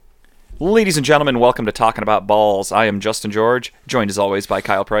Ladies and gentlemen, welcome to Talking About Balls. I am Justin George, joined as always by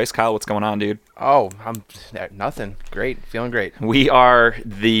Kyle Price. Kyle, what's going on, dude? Oh, I'm nothing. Great. Feeling great.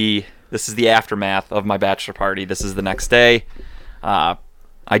 This is the aftermath of my bachelor party. This is the next day. I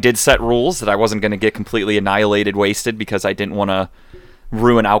did set rules that I wasn't going to get completely annihilated, wasted, because I didn't want to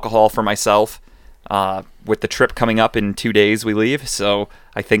ruin alcohol for myself. With the trip coming up in 2 days, we leave. So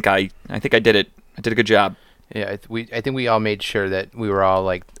I think I did it. I did a good job. Yeah, I think we all made sure that we were all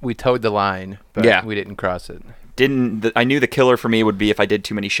like, we towed the line, but we didn't cross it. I knew the killer for me would be if I did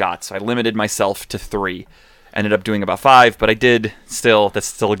too many shots. So I limited myself to 3. Ended up doing about 5, but I did still. That's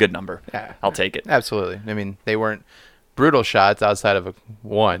still a good number. Yeah, I'll take it. Absolutely. I mean, they weren't brutal shots outside of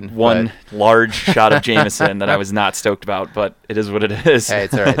one large shot of Jameson that I was not stoked about, but it is what it is. Hey,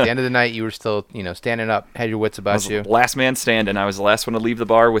 it's all right. At the end of the night, you were still, standing up, had your wits about you. Last man standing. I was the last one to leave the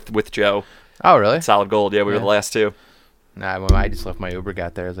bar with Joe. Oh, really? Solid gold. Yeah, we were the last two. Nah, when I just left my Uber,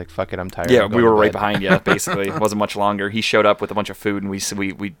 got there. I was like, fuck it, I'm tired. Yeah, we were right behind you, basically. It wasn't much longer. He showed up with a bunch of food, and we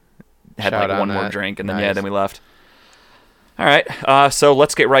had like one more drink, and then we left. All right, so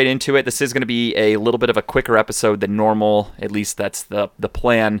let's get right into it. This is going to be a little bit of a quicker episode than normal. At least that's the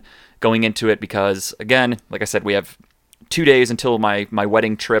plan going into it because, again, like I said, we have 2 days until my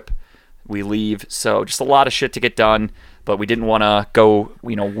wedding trip. We leave, so just a lot of shit to get done. But we didn't want to go,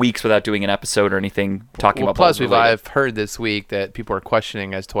 weeks without doing an episode or anything talking about. Plus, I've heard this week that people are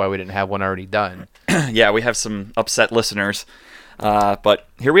questioning as to why we didn't have one already done. Yeah, we have some upset listeners. But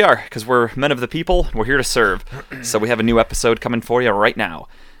here we are, because we're men of the people. We're here to serve. So we have a new episode coming for you right now.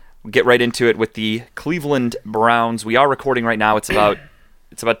 We'll get right into it with the Cleveland Browns. We are recording right now. It's about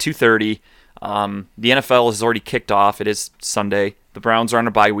 2:30. The NFL has already kicked off. It is Sunday. The Browns are on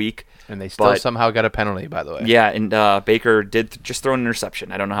a bye week. And they still somehow got a penalty, by the way. Yeah, and Baker did just throw an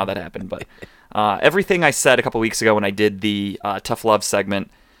interception. I don't know how that happened, but everything I said a couple weeks ago when I did the Tough Love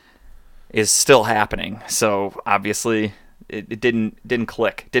segment is still happening. So obviously it didn't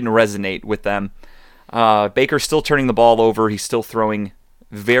click, didn't resonate with them. Baker's still turning the ball over. He's still throwing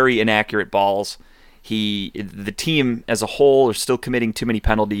very inaccurate balls. The team as a whole are still committing too many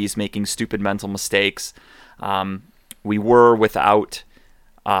penalties, making stupid mental mistakes. We were without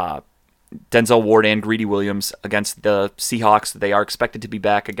Denzel Ward and Greedy Williams against the Seahawks. They are expected to be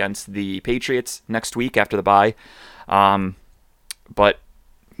back against the Patriots next week after the bye. But,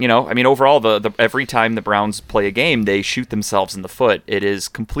 overall, every time the Browns play a game, they shoot themselves in the foot. It is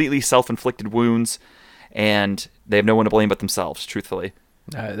completely self-inflicted wounds, and they have no one to blame but themselves, truthfully.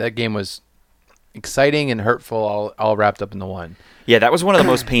 That game was exciting and hurtful all wrapped up into one. Yeah, that was one of the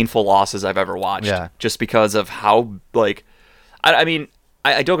most painful losses I've ever watched. Yeah. Just because of how,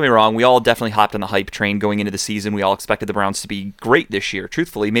 I don't get me wrong, we all definitely hopped on the hype train going into the season. We all expected the Browns to be great this year.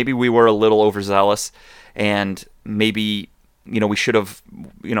 Truthfully, maybe we were a little overzealous, and maybe, we should have,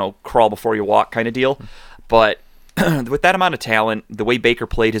 crawl before you walk kind of deal. But with that amount of talent, the way Baker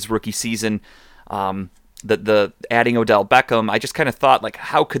played his rookie season, the adding Odell Beckham, I just kind of thought,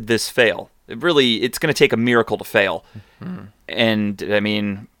 how could this fail? It's going to take a miracle to fail. Mm-hmm.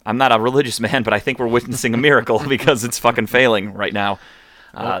 And, I'm not a religious man, but I think we're witnessing a miracle because it's fucking failing right now.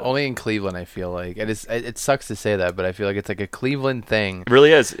 Only in Cleveland, I feel like. It sucks to say that, but I feel like it's like a Cleveland thing. It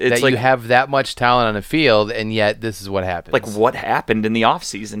really is. It's you have that much talent on the field, and yet this is what happens. What happened in the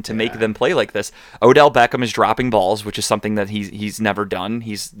offseason to make them play like this? Odell Beckham is dropping balls, which is something that he's never done.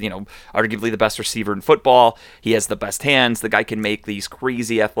 He's, arguably the best receiver in football. He has the best hands. The guy can make these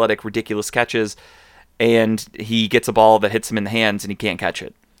crazy, athletic, ridiculous catches, and he gets a ball that hits him in the hands, and he can't catch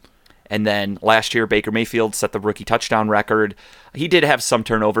it. And then last year, Baker Mayfield set the rookie touchdown record. He did have some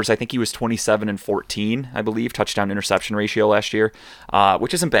turnovers. I think he was 27-14, I believe, touchdown-interception ratio last year,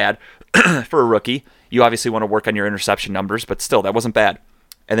 which isn't bad for a rookie. You obviously want to work on your interception numbers, but still, that wasn't bad.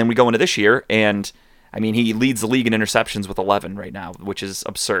 And then we go into this year, and, he leads the league in interceptions with 11 right now, which is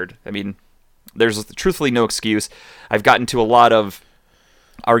absurd. There's truthfully no excuse. I've gotten to a lot of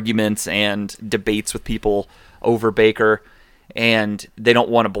arguments and debates with people over Baker, and they don't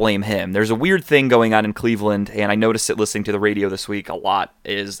want to blame him. There's a weird thing going on in Cleveland, and I noticed it listening to the radio this week a lot,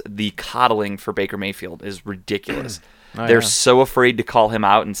 is the coddling for Baker Mayfield is ridiculous. They're so afraid to call him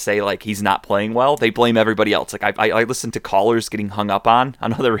out and say, he's not playing well. They blame everybody else. I listen to callers getting hung up on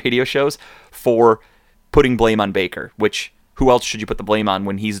other radio shows for putting blame on Baker, which who else should you put the blame on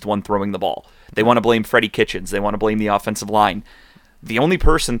when he's the one throwing the ball? They want to blame Freddie Kitchens. They want to blame the offensive line. The only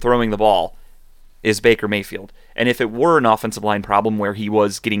person throwing the ball is Baker Mayfield. And if it were an offensive line problem where he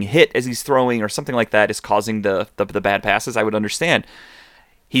was getting hit as he's throwing or something like that is causing the bad passes, I would understand.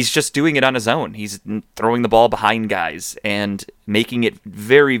 He's just doing it on his own. He's throwing the ball behind guys and making it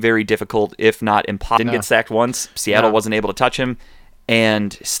very, very difficult, if not impossible. Didn't get sacked once. Seattle wasn't able to touch him.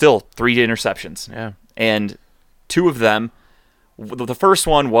 and still 3 interceptions. Yeah. And 2 of them, the first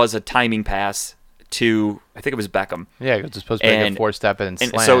one was a timing pass to, I think it was Beckham. Yeah, it was supposed to be like a 4-step and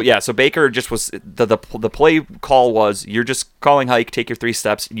slant. So Baker just was, the play call was, you're just calling hike, take your 3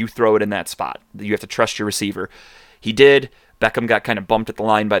 steps, you throw it in that spot. You have to trust your receiver. He did. Beckham got kind of bumped at the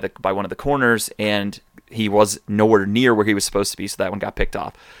line by one of the corners, and he was nowhere near where he was supposed to be, so that one got picked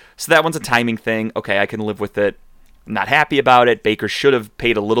off. So that one's a timing thing. Okay, I can live with it. I'm not happy about it. Baker should have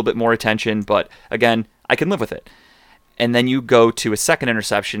paid a little bit more attention, but again, I can live with it. And then you go to a second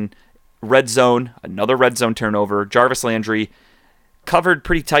interception, red zone, another red zone turnover. Jarvis Landry covered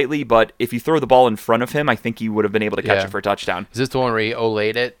pretty tightly, but if you throw the ball in front of him, I think he would have been able to catch it for a touchdown. Is this the one where he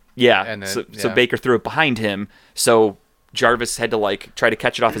olayed it? Yeah. And then, so Baker threw it behind him, so Jarvis had to try to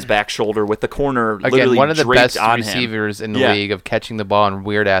catch it off his back shoulder with the corner literally one of the draped best on receivers him. in the league of catching the ball in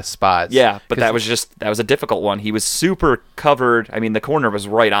weird ass spots. Yeah, but that was a difficult one. He was super covered. I mean, the corner was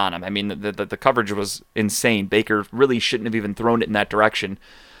right on him. I mean, the coverage was insane. Baker really shouldn't have even thrown it in that direction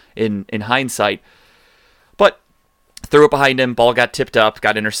in hindsight. But threw it behind him, ball got tipped up,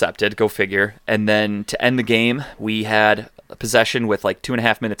 got intercepted, go figure. And then to end the game, we had a possession with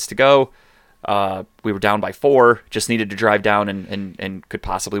 2.5 minutes to go. We were down by 4, just needed to drive down and could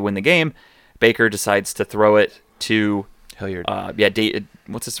possibly win the game. Baker decides to throw it to Hilliard.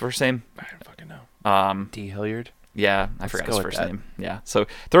 What's his first name? I don't fucking know. D. Hilliard? Yeah, I forgot his first name. Yeah, so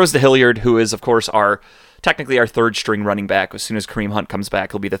throws to Hilliard, who is, of course, technically our third string running back. As soon as Kareem Hunt comes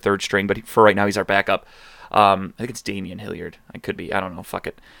back, he'll be the third string, but for right now, he's our backup. I think it's Damian Hilliard. I could be. I don't know. Fuck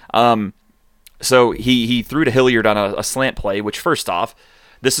it. So he threw to Hilliard on a slant play, which first off,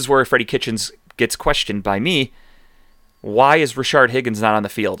 this is where Freddie Kitchens gets questioned by me. Why is Rashard Higgins not on the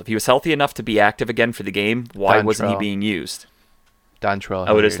field? If he was healthy enough to be active again for the game, why wasn't he being used? Dontrell.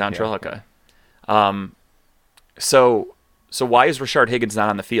 Oh, it is Dontrell? Yeah. Okay. So why is Rashard Higgins not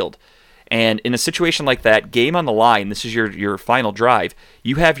on the field? And in a situation like that, game on the line, this is your final drive,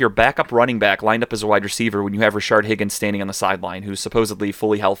 you have your backup running back lined up as a wide receiver when you have Rashard Higgins standing on the sideline, who's supposedly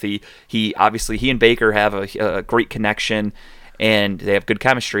fully healthy. He and Baker have a great connection, and they have good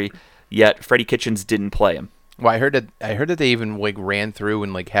chemistry, yet Freddie Kitchens didn't play him. Well, I heard that they even ran through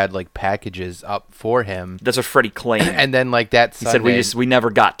and had packages up for him. That's what Freddie claimed. And then that Sunday, he said we never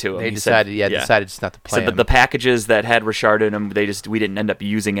got to him. They decided just not to play him. The packages that had Rashard in them, we didn't end up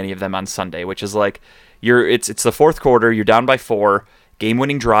using any of them on Sunday, which is it's the fourth quarter, you're down by 4,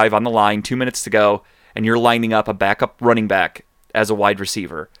 game-winning drive on the line, 2 minutes to go, and you're lining up a backup running back as a wide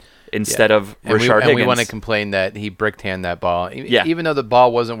receiver instead of Rashard Higgins. And we want to complain that he bricked-handed that ball. Yeah. Even though the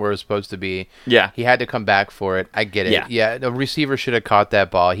ball wasn't where it was supposed to be. Yeah. He had to come back for it. I get it. Yeah. The receiver should have caught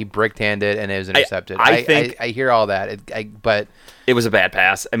that ball. He bricked-handed and it was intercepted. I hear all that. But it was a bad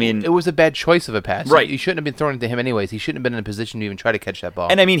pass. I mean, it was a bad choice of a pass. Right. You shouldn't have been throwing it to him anyways. He shouldn't have been in a position to even try to catch that ball.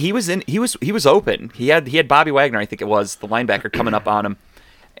 And I mean, he was open. He had Bobby Wagner, I think it was, the linebacker, coming up on him.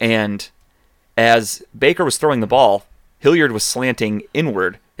 And as Baker was throwing the ball, Hilliard was slanting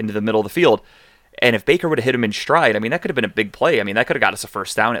inward into the middle of the field. And if Baker would have hit him in stride, I mean, that could have been a big play. I mean, that could have got us a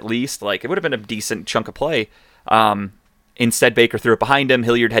first down at least. It would have been a decent chunk of play. Instead, Baker threw it behind him.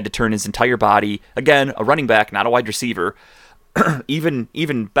 Hilliard had to turn his entire body. Again, a running back, not a wide receiver. Even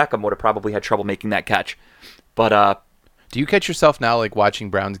Beckham would have probably had trouble making that catch. But do you catch yourself now watching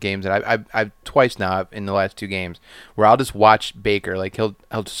Browns games? And I've twice now in the last 2 games where I'll just watch Baker. He'll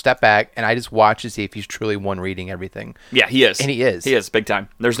step back and I just watch to see if he's truly reading everything. Yeah, he is. And he is. He is big time.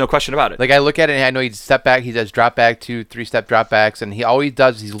 There's no question about it. I look at it and I know he'd step back. He does drop back 2, 3-step drop backs, and he always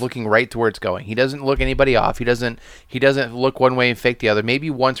does. He's looking right to where it's going. He doesn't look anybody off. He doesn't look one way and fake the other. Maybe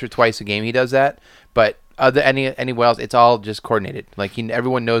once or twice a game he does that, but anywhere else, it's all just coordinated.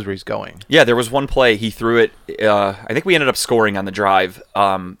 Everyone knows where he's going. Yeah, there was one play he threw it. I think we ended up scoring on the drive,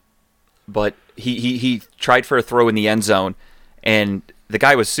 but he tried for a throw in the end zone, and the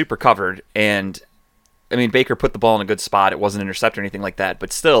guy was super covered. And I mean, Baker put the ball in a good spot. It wasn't intercepted or anything like that,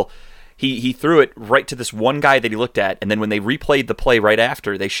 but still, he threw it right to this one guy that he looked at. And then when they replayed the play right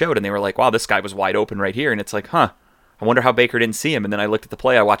after, they showed, and they were like, "Wow, this guy was wide open right here." And it's like, huh. I wonder how Baker didn't see him. And then I looked at the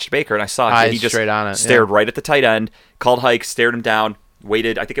play. I watched Baker, and I saw he just stared right at the tight end, called hike, stared him down,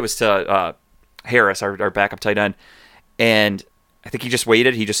 waited. I think it was to Harris, our backup tight end. And I think he just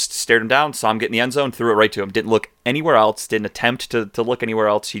waited. He just stared him down, saw him get in the end zone, threw it right to him. Didn't look anywhere else, didn't attempt to look anywhere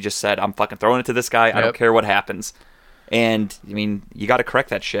else. He just said, I'm fucking throwing it to this guy. I don't care what happens. And, I mean, you got to correct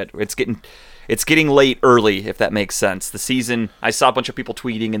that shit. It's getting late early, if that makes sense. The season, I saw a bunch of people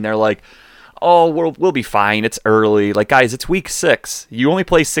tweeting, and they're like, oh, we'll be fine. It's early. Guys, it's week 6. You only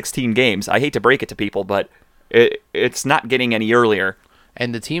play 16 games. I hate to break it to people, but it's not getting any earlier.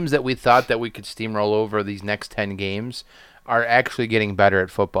 And the teams that we thought that we could steamroll over these next 10 games are actually getting better at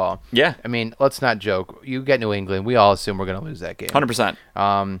football. Yeah. I mean, let's not joke. You get New England, we all assume we're going to lose that game. 100%.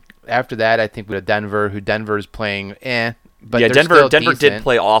 After that, I think we have Denver, who Denver's playing but yeah, they're still Denver decent. did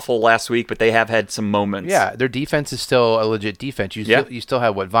play awful last week, but they have had some moments. Yeah, their defense is still a legit defense. You still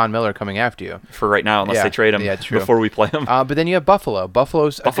have Von Miller coming after you for right now, unless they trade him before we play him. But then you have Buffalo.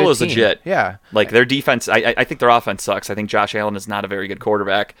 Buffalo's a good team. Legit. Yeah, like their defense. I think their offense sucks. I think Josh Allen is not a very good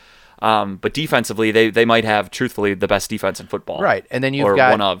quarterback. But defensively, they might have, truthfully, the best defense in football. Right, and then you've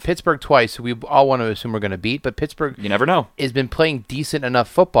got Pittsburgh twice, who we all want to assume we're going to beat. But Pittsburgh, you never know, has been playing decent enough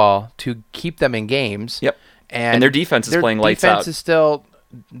football to keep them in games. Yep. And their defense is playing lights out. Their defense is still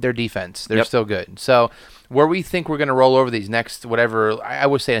their defense. They're still good. So where we think we're going to roll over these next, whatever, I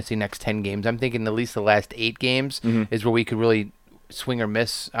would say next 10 games. I'm thinking at least the last 8 games is where we could really swing or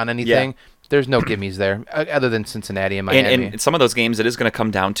miss on anything. Yeah. There's no gimmies there other than Cincinnati and Miami. And some of those games, it is going to come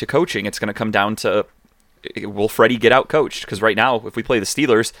down to coaching. It's going to come down to, will Freddie get out coached? Because right now, if we play the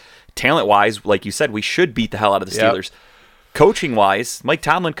Steelers, talent-wise, like you said, we should beat the hell out of the Steelers. Coaching-wise, Mike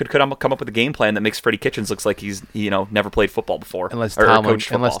Tomlin could come up with a game plan that makes Freddie Kitchens looks like he's never played football before. Unless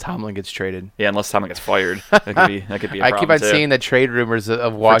Tomlin gets traded. Yeah, unless Tomlin gets fired. That could be a problem. I keep on seeing the trade rumors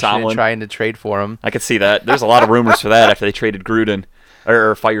of Washington trying to trade for him. I could see that. There's a lot of rumors for that after they traded Gruden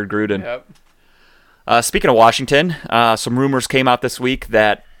or fired Gruden. Yep. Speaking of Washington, some rumors came out this week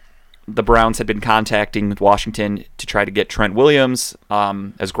that the Browns had been contacting Washington to try to get Trent Williams.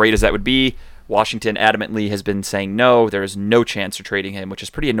 As great as that would be, Washington adamantly has been saying no, there is no chance of trading him, which is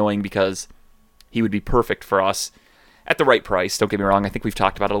pretty annoying because he would be perfect for us at the right price. Don't get me wrong, I think we've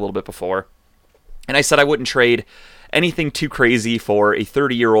talked about it a little bit before. And I said I wouldn't trade anything too crazy for a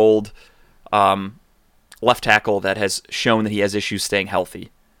 30-year-old left tackle that has shown that he has issues staying healthy.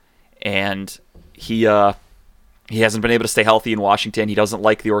 And he hasn't been able to stay healthy in Washington. He doesn't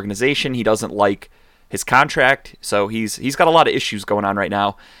like the organization. He doesn't like his contract. So he's got a lot of issues going on right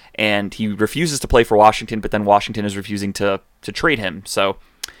now. And he refuses to play for Washington, but then Washington is refusing to trade him. So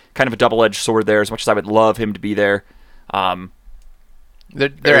kind of a double-edged sword there. As much as I would love him to be there, they're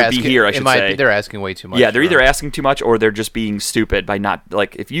asking, be here, I should say. They're asking way too much. Yeah, they're either asking too much or they're just being stupid by not,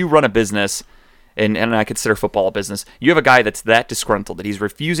 like, if you run a business, and I consider football a business, you have a guy that's that disgruntled that he's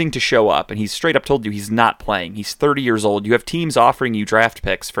refusing to show up, and he's straight up told you he's not playing. He's 30 years old. You have teams offering you draft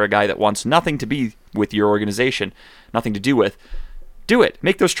picks for a guy that wants nothing to be with your organization, nothing to do with. Do it.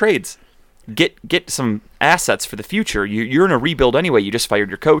 Make those trades. Get some assets for the future. You're in a rebuild anyway. You just fired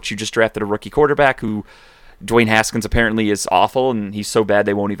your coach. You just drafted a rookie quarterback who Dwayne Haskins apparently is awful, and he's so bad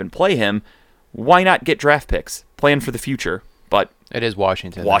they won't even play him. Why not get draft picks? Plan for the future. But it is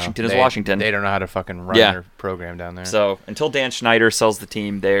Washington. Washington is Washington. They don't know how to fucking run their program down there. So until Dan Schneider sells the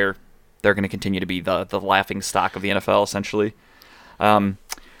team, they're going to continue to be the laughing stock of the NFL, essentially.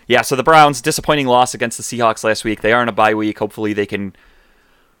 So the Browns, disappointing loss against the Seahawks last week. They are in a bye week. Hopefully they can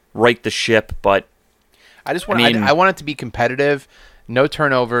right the ship, but I want it to be competitive, no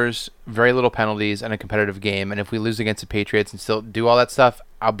turnovers, very little penalties, and a competitive game. And if we lose against the Patriots and still do all that stuff,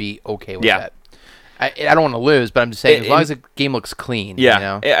 I'll be okay with that. I don't want to lose, but I'm just saying as long as the game looks clean. Yeah,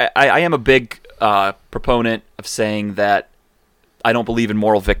 you know? I am a big proponent of saying that I don't believe in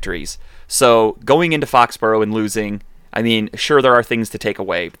moral victories. So going into Foxborough and losing, I mean, sure, there are things to take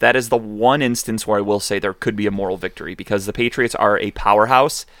away. But that is the one instance where I will say there could be a moral victory because the Patriots are a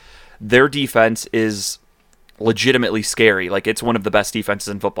powerhouse. Their defense is legitimately scary. Like, it's one of the best defenses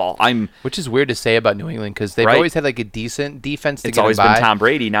in football. Which is weird to say about New England because they've always had like a decent defense to get by. It's always been Tom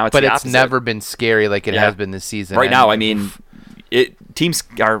Brady. Now it's the opposite. But it's never been scary like it has been this season. Right now, I mean, teams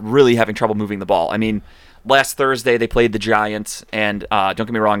are really having trouble moving the ball. I mean, last Thursday they played the Giants, and don't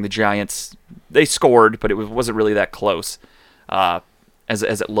get me wrong, the Giants, they scored, but it wasn't really that close as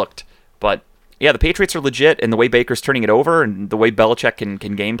it looked. But yeah, the Patriots are legit, and the way Baker's turning it over, and the way Belichick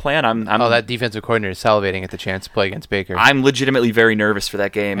can game plan, that defensive coordinator is salivating at the chance to play against Baker. I'm legitimately very nervous for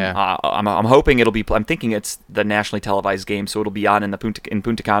that game. Yeah. I'm hoping it'll be. I'm thinking it's the nationally televised game, so it'll be on in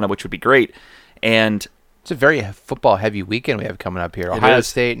Punta Cana, which would be great. And it's a very football heavy weekend we have coming up here. Ohio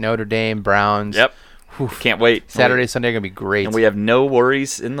State, Notre Dame, Browns. Yep. Can't wait. Saturday, Sunday are gonna be great, and we have no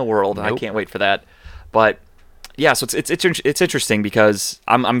worries in the world. Nope. I can't wait for that. But yeah, so it's interesting because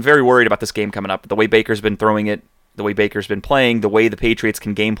I'm very worried about this game coming up. The way Baker's been throwing it, the way Baker's been playing, the way the Patriots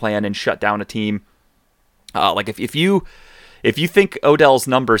can game plan and shut down a team. Like if you think Odell's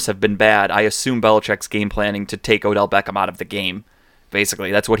numbers have been bad, I assume Belichick's game planning to take Odell Beckham out of the game.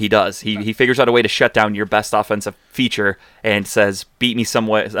 Basically, that's what he does. He figures out a way to shut down your best offensive feature and says, "Beat me some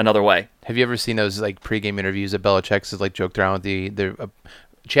way, another way." Have you ever seen those like pregame interviews that Belichick's has like joked around with the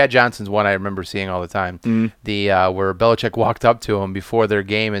Chad Johnson's one I remember seeing all the time. Where Belichick walked up to him before their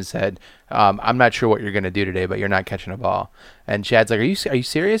game and said, I'm not sure what you're going to do today, but you're not catching a ball. And Chad's like, are you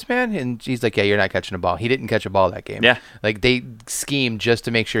serious, man? And she's like, yeah, you're not catching a ball. He didn't catch a ball that game. Yeah. Like, they schemed just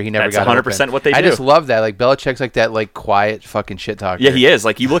to make sure he never That's got 100% open. what they I do. just love that. Like, Belichick's like that, like, quiet fucking shit talker. Yeah, he is.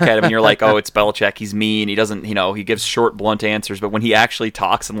 Like, you look at him and you're like, oh, it's Belichick. He's mean. He doesn't, he gives short, blunt answers. But when he actually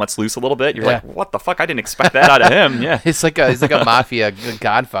talks and lets loose a little bit, you're like, what the fuck? I didn't expect that out of him. Yeah. He's like a mafia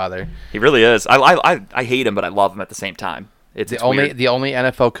godfather. He really is. I hate him, but I love him at the same time. It's weird. The only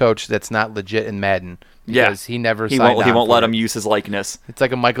NFL coach that's not legit in Madden. Because he never he signed won't let it. him use his likeness. It's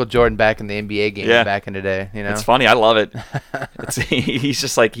like a Michael Jordan back in the NBA game back in the day. It's funny. I love it. He's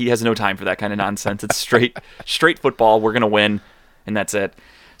just like, he has no time for that kind of nonsense. It's straight football. We're gonna win, and that's it.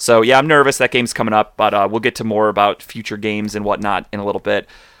 So yeah, I'm nervous. That game's coming up, but we'll get to more about future games and whatnot in a little bit.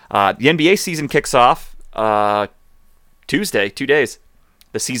 The NBA season kicks off Tuesday. 2 days.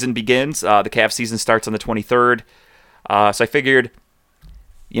 The season begins. The Cavs season starts on the 23rd. So I figured,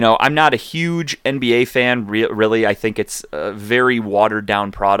 I'm not a huge NBA fan, really. I think it's a very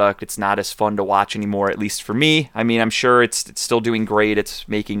watered-down product. It's not as fun to watch anymore, at least for me. I mean, I'm sure it's still doing great. It's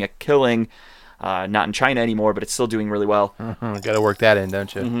making a killing. Not in China anymore, but it's still doing really well. Got to work that in,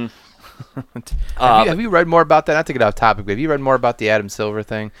 don't you? Mm-hmm. Have you read more about that? Not to get off topic, but have you read more about the Adam Silver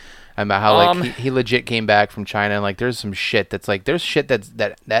thing? About how he legit came back from China, and like there's some shit that's like there's shit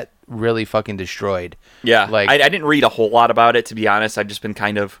that really fucking destroyed. Yeah, like I didn't read a whole lot about it, to be honest. I've just been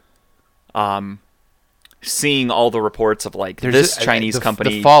kind of seeing all the reports of like this Chinese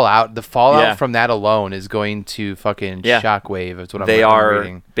company. The fallout from that alone is going to fucking shockwave. Is what they I'm are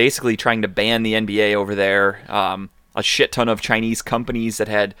reading. Basically trying to ban the NBA over there. A shit ton of Chinese companies that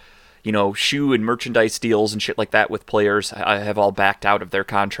had, shoe and merchandise deals and shit like that with players have all backed out of their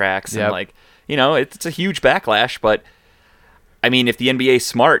contracts. Yep. And it's a huge backlash. But I mean, if the NBA is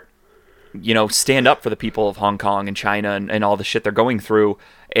smart, stand up for the people of Hong Kong and China and all the shit they're going through.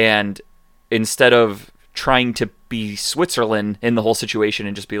 And instead of trying to be Switzerland in the whole situation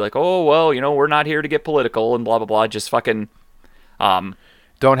and just be like, oh, well, we're not here to get political and blah, blah, blah, just fucking...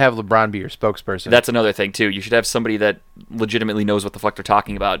 Don't have LeBron be your spokesperson. That's another thing, too. You should have somebody that legitimately knows what the fuck they're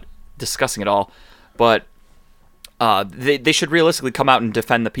talking about, discussing it all. But they should realistically come out and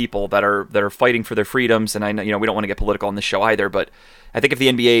defend the people that are fighting for their freedoms. And I know, we don't want to get political on this show either, but I think if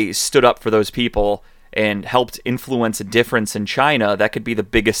the NBA stood up for those people and helped influence a difference in China, that could be the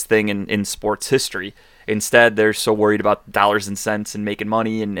biggest thing in sports history. Instead, they're so worried about dollars and cents and making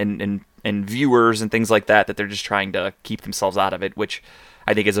money and viewers and things like that they're just trying to keep themselves out of it, which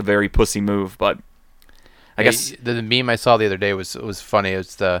I think is a very pussy move. But I guess the meme I saw the other day was funny. It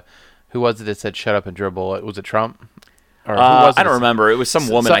was who was it that said "shut up and dribble"? Was it Trump? Or who was it? I don't remember. It was some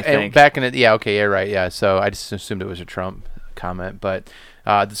woman, I think. Back in it, yeah, okay, yeah, right, yeah. So I just assumed it was a Trump comment, but.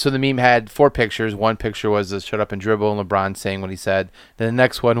 So the meme had 4 pictures. One picture was the "shut up and dribble" and LeBron saying what he said. Then the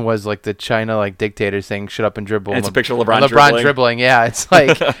next one was like the China dictator saying "shut up and dribble." And it's a picture of LeBron dribbling. Yeah, it's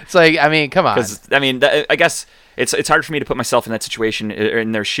like I mean, come on. Because I mean, I guess it's hard for me to put myself in that situation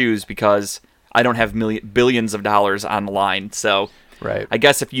in their shoes because I don't have billions of dollars on the line. So right. I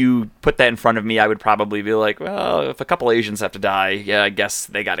guess if you put that in front of me, I would probably be like, well, if a couple Asians have to die, yeah, I guess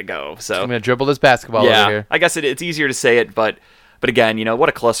they got to go. So I'm gonna dribble this basketball over here. I guess it's easier to say it, but again, what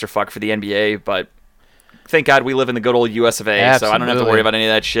a clusterfuck for the NBA. But thank God we live in the good old US of A, Absolutely. so I don't have to worry about any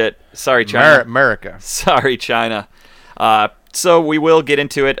of that shit. Sorry, China. America. Sorry, China. So we will get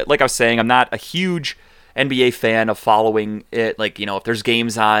into it. Like I was saying, I'm not a huge NBA fan of following it. Like, if there's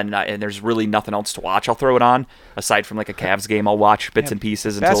games on and there's really nothing else to watch, I'll throw it on. Aside from like a Cavs game, I'll watch bits and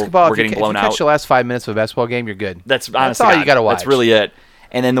pieces until we're getting blown out. If you catch the last 5 minutes of a basketball game, you're good. That's honestly all you got to watch. That's really it.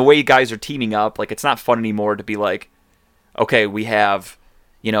 And then the way guys are teaming up, like it's not fun anymore to be like, okay, we have,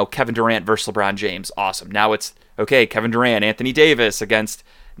 Kevin Durant versus LeBron James. Awesome. Now it's, okay, Kevin Durant, Anthony Davis against,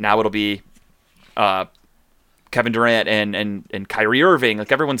 now it'll be Kevin Durant and Kyrie Irving.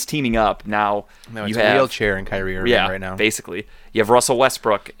 Like everyone's teaming up. Now it's a wheelchair and Kyrie Irving right now. Basically. You have Russell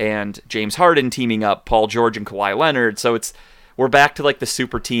Westbrook and James Harden teaming up, Paul George and Kawhi Leonard. So we're back to like the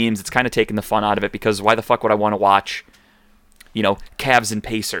super teams. It's kind of taking the fun out of it because why the fuck would I want to watch Cavs and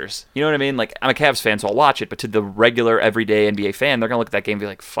Pacers. You know what I mean? Like, I'm a Cavs fan, so I'll watch it. But to the regular, everyday NBA fan, they're going to look at that game and be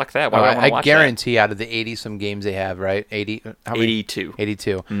like, fuck that. Why would I want to watch that? I guarantee out of the 80-some games they have, right? 82.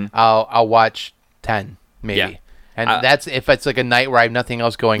 82. Mm-hmm. I'll watch 10, maybe. Yeah. And that's if it's like a night where I have nothing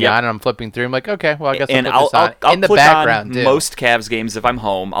else going on and I'm flipping through. I'm like, okay, well, I guess I'll put this on. In the background, on most Cavs games if I'm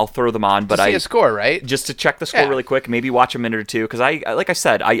home. I'll throw them on. But to see a score, right? Just to check the score really quick, maybe watch a minute or two. Because like I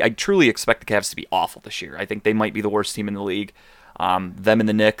said, I truly expect the Cavs to be awful this year. I think they might be the worst team in the league. Them and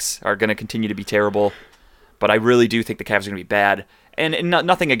the Knicks are going to continue to be terrible, but I really do think the Cavs are going to be bad. And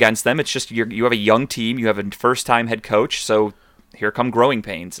nothing against them. It's just you have a young team. You have a first-time head coach, so here come growing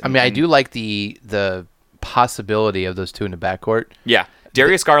pains. I mean, I do like the possibility of those two in the backcourt. Yeah.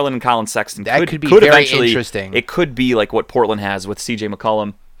 Darius Garland and Colin Sexton That could be very eventually, interesting. It could be like what Portland has with C.J.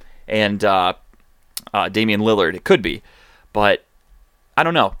 McCollum and Damian Lillard. It could be, but I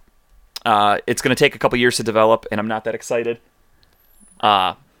don't know. It's going to take a couple years to develop, and I'm not that excited.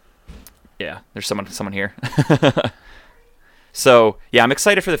 Yeah, there's someone here. So yeah, I'm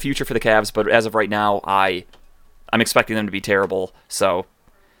excited for the future for the Cavs, but as of right now, I'm expecting them to be terrible. So,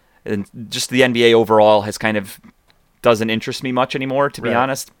 and just the NBA overall has kind of doesn't interest me much anymore, to be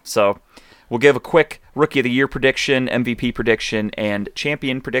honest. So we'll give a quick Rookie of the Year prediction, MVP prediction, and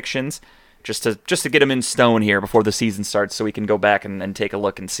champion predictions, just to get them in stone here before the season starts, so we can go back and take a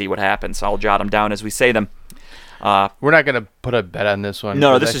look and see what happens. So I'll jot them down as we say them. We're not going to put a bet on this one.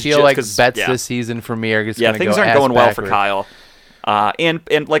 No, this is I feel just like 'cause, bets yeah. this season for me are just Yeah, going to things go aren't ass going well for backward. Kyle.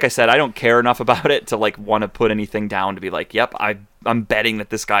 And like I said, I don't care enough about it to like want to put anything down to be like, yep, I'm betting that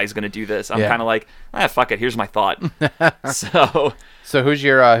this guy's going to do this. I'm Yeah. kind of like, fuck it. Here's my thought. So who's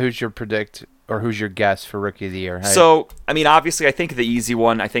your predict or who's your guess for Rookie of the Year? So I mean, obviously, I think the easy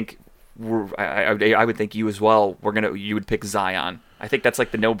one. I think I would think you as well. You would pick Zion. I think that's like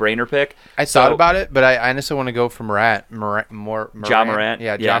the no-brainer pick. I thought about it, but I honestly want to go for Morant. Ja Morant?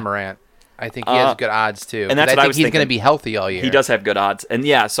 Yeah, Yeah. Ja Morant. I think he has good odds too. and that's I what I think was he's going to thinking. be healthy all year. He does have good odds. And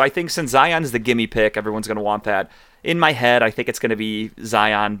yeah, so I think since Zion's the gimme pick, everyone's going to want that. In my head, I think it's going to be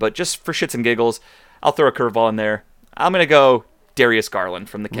Zion, but just for shits and giggles, I'll throw a curveball in there. I'm going to go Darius Garland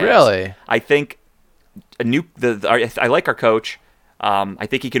from the Cavs. Really? I think I like our coach. I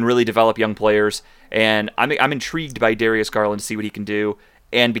think he can really develop young players, and I'm intrigued by Darius Garland to see what he can do.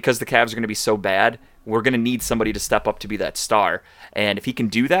 And because the Cavs are going to be so bad, we're going to need somebody to step up to be that star. And if he can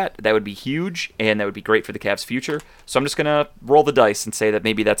do that, that would be huge, and that would be great for the Cavs' future. So I'm just going to roll the dice and say that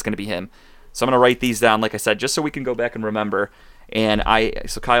maybe that's going to be him. So I'm going to write these down, like I said, just so we can go back and remember. And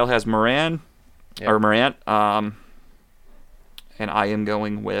so Kyle has Morant, and I am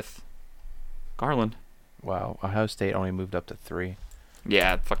going with Garland. Wow, Ohio State only moved up to 3.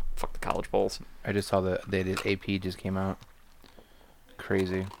 Yeah, fuck the college bowls. I just saw AP just came out.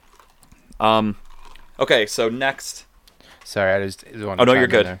 Crazy. Okay, so next. Sorry, I just wanted to Oh no, chime you're in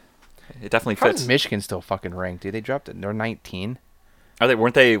good. there. It definitely How fits. is Michigan still fucking ranked, dude? They dropped it. They're 19.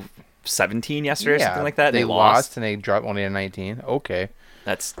 Weren't they 17 yesterday or something like that? They And lost and they dropped only to 19. Okay.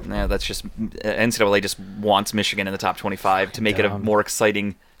 That's just NCAA just wants Michigan in the top 25 to make it a Dumb. more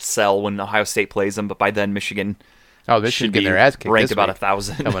exciting sell when Ohio State plays them. But by then, Michigan Oh, this should get be their ass kicked ranked this about week.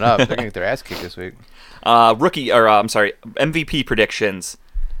 1,000 Coming up. They're going to get their ass kicked this week. MVP predictions.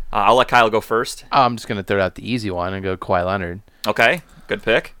 I'll let Kyle go first. I'm just going to throw out the easy one and go Kawhi Leonard. Okay, good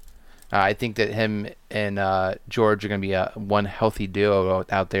pick. I think that him and George are going to be one healthy duo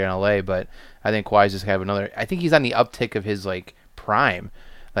out there in LA, but I think Kawhi's just going to have another. I think he's on the uptick of his like prime.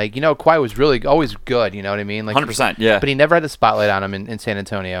 Like, Kawhi was really always good, you know what I mean? Like 100%, yeah. But he never had the spotlight on him in San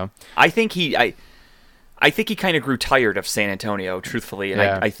Antonio. I think he kind of grew tired of San Antonio, truthfully, and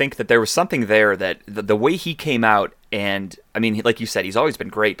Yeah. I think that there was something there that the way he came out, and I mean, like you said, he's always been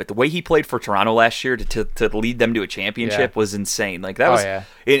great, but the way he played for Toronto last year to lead them to a championship was insane. Like that was, yeah.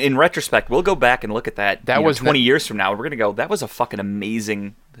 in retrospect, we'll go back and look at that. That was 20 years from now, we're gonna go, that was a fucking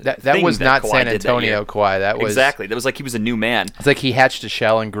amazing. That thing was not Kawhi San did that Antonio year. Kawhi. That was Exactly. That was like he was a new man. It's like he hatched a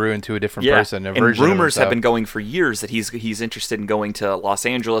shell and grew into a different person. A and version of rumors have himself. been going for years that he's interested in going to Los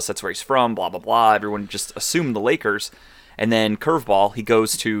Angeles. That's where he's from. Blah blah blah. Everyone just assumed the Lakers, and then curveball, he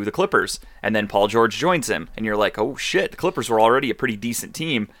goes to the Clippers, and then Paul George joins him, and you're like, oh shit, the Clippers were already a pretty decent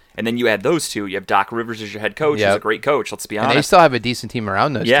team, and then you add those two. You have Doc Rivers as your head coach. He's Yep. a great coach. Let's be And honest. they still have a decent team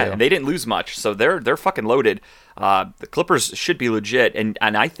around those two. Yeah, and they didn't lose much, so they're fucking loaded. The Clippers should be legit, and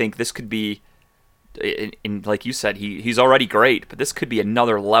I think this could be. In like you said, he's already great, but this could be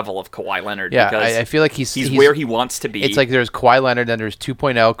another level of Kawhi Leonard. Yeah, because I feel like he's where he wants to be. It's like there's Kawhi Leonard, then there's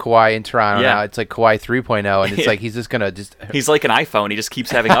 2.0 Kawhi in Toronto. Yeah. Now it's like Kawhi 3.0, and it's like he's just gonna just. He's like an iPhone. He just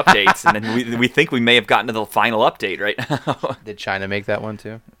keeps having updates, and then we think we may have gotten to the final update right now. Did China make that one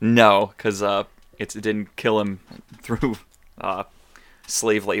too? No, because it didn't kill him through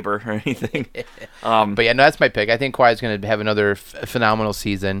slave labor or anything. But yeah, no, that's my pick. I think Kawhi's gonna have another phenomenal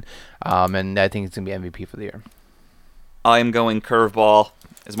season, and I think it's gonna be MVP for the year. I am going curveball.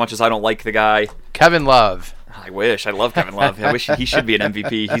 As much as I don't like the guy, Kevin Love. I wish. I love Kevin Love. I wish he should be an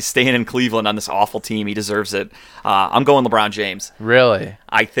MVP. He's staying in Cleveland on this awful team. He deserves it. I'm going LeBron James. Really?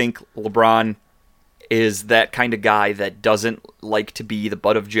 I think LeBron is that kind of guy that doesn't like to be the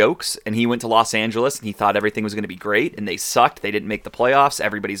butt of jokes, and he went to Los Angeles and he thought everything was going to be great, and they sucked. They didn't make the playoffs.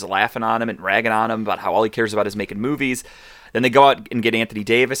 Everybody's laughing on him and ragging on him about how all he cares about is making movies. Then they go out and get Anthony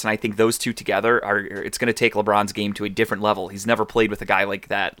Davis, and I think those two together it's going to take LeBron's game to a different level. He's never played with a guy like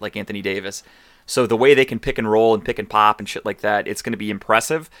that, like Anthony Davis. So the way they can pick and roll and pick and pop and shit like that, it's going to be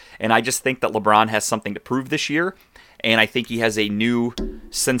impressive. And I just think that LeBron has something to prove this year. And I think he has a new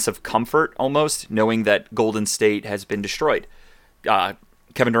sense of comfort almost, knowing that Golden State has been destroyed.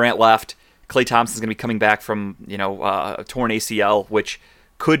 Kevin Durant left. Klay Thompson's going to be coming back from a torn ACL, which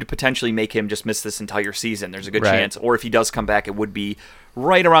could potentially make him just miss this entire season. There's a good chance. Or if he does come back, it would be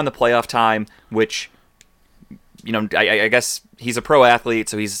right around the playoff time, which, I guess he's a pro athlete,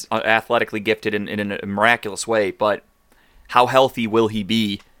 so he's athletically gifted in a miraculous way. But how healthy will he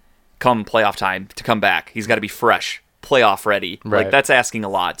be come playoff time to come back? He's got to be fresh, playoff ready. Right. Like, that's asking a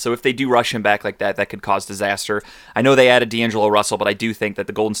lot. So if they do rush him back like that, that could cause disaster. I know they added D'Angelo Russell, but I do think that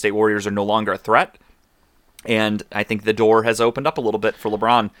the Golden State Warriors are no longer a threat. And I think the door has opened up a little bit for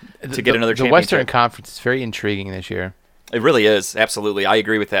LeBron to get another championship. The Western Conference is very intriguing this year. It really is. Absolutely. I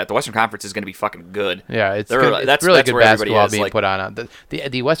agree with that. The Western Conference is going to be fucking good. Yeah, it's really good basketball being put on.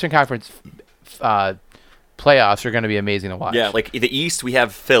 The Western Conference playoffs are going to be amazing to watch. Yeah, like the East, we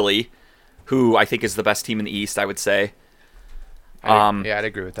have Philly, who I think is the best team in the East, I would say. I'd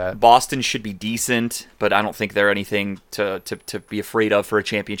agree with that. Boston should be decent, but I don't think they're anything to be afraid of for a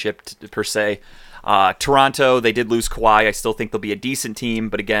championship per se. Toronto, they did lose Kawhi. I still think they'll be a decent team,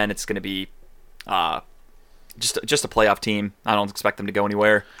 but again, it's going to be just a playoff team. I don't expect them to go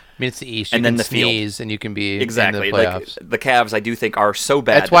anywhere. I mean, it's the East. You can sneeze, and you can be exactly in the playoffs. Like the Cavs. I do think are so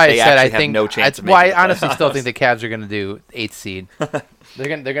bad. That's why that they I said actually I think have no chance. That's why I honestly still think the Cavs are going to do 8th seed.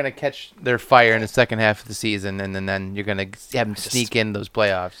 They're gonna catch their fire in the second half of the season, and then you're gonna have them sneak in those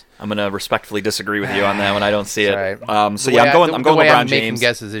playoffs. I'm gonna respectfully disagree with you on that one. I don't see it. Right. I'm going LeBron James. Making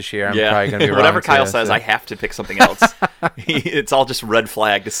guesses this year. I'm probably gonna be wrong. Whatever Kyle says, so. I have to pick something else. It's all just red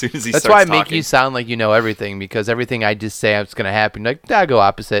flagged as soon as he That's starts why I talking. make you sound like you know everything, because everything I just say it's gonna happen. Like, I'll go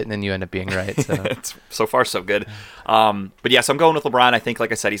opposite, and then you end up being right. So. It's so far so good. But yes, I'm going with LeBron. I think,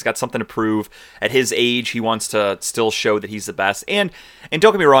 like I said, he's got something to prove. At his age, he wants to still show that he's the best. And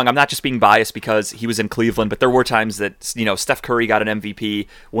don't get me wrong, I'm not just being biased because he was in Cleveland, but there were times that Steph Curry got an MVP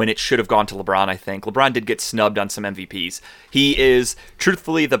when it should have gone to LeBron. I think LeBron did get snubbed on some MVPs. He is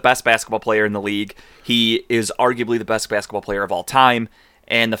truthfully the best basketball player in the league. He is arguably the best basketball player of all time.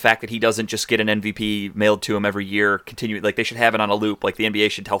 And the fact that he doesn't just get an MVP mailed to him every year, like they should have it on a loop. Like the NBA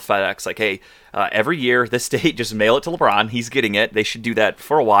should tell FedEx, like, hey, every year this date, just mail it to LeBron. He's getting it. They should do that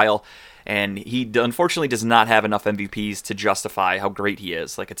for a while. And he unfortunately does not have enough MVPs to justify how great he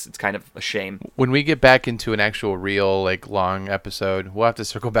is. Like it's kind of a shame. When we get back into an actual real long episode, we'll have to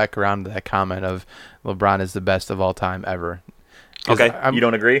circle back around to that comment of LeBron is the best of all time ever. Okay, you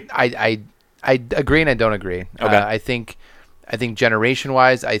don't agree? I agree and I don't agree. Okay. I think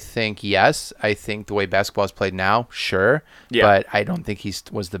generation-wise, I think yes. I think the way basketball is played now, sure. Yeah. But I don't think he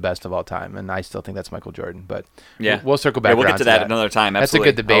was the best of all time, and I still think that's Michael Jordan. But yeah, we'll circle back. We'll around get to that another time. Absolutely.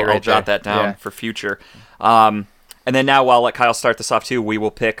 That's a good debate. I'll jot that down for future. And then now, I'll let Kyle start this off too. We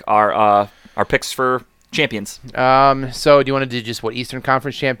will pick our picks for champions. So do you want to do just Eastern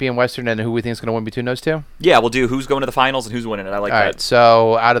Conference champion, Western, and who we think is going to win between those two? Yeah, we'll do who's going to the finals and who's winning it. I like that. All right.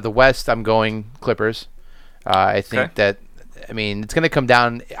 So out of the West, I'm going Clippers. I think that. I mean, it's going to come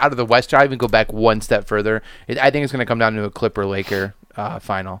down out of the West. I'll even go back one step further. I think it's going to come down to a Clipper-Laker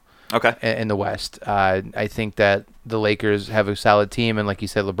final. Okay. In the West, I think that the Lakers have a solid team, and like you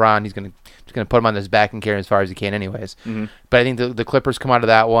said, LeBron, he's going to put him on his back and carry him as far as he can, anyways. Mm-hmm. But I think the Clippers come out of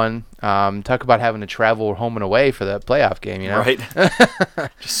that one. Talk about having to travel home and away for the playoff game, Right.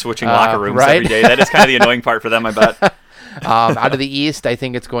 Just switching locker rooms every day. That is kind of the annoying part for them, I bet. Out of the East, I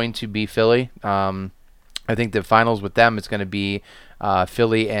think it's going to be Philly. I think the finals with them, it's going to be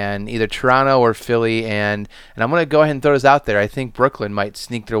Philly and either Toronto or Philly, and I'm going to go ahead and throw this out there. I think Brooklyn might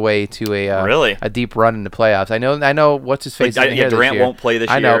sneak their way to a deep run in the playoffs. I know what's his face. Durant won't play this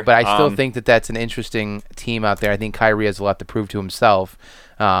year. I know, but I still think that's an interesting team out there. I think Kyrie has a lot to prove to himself.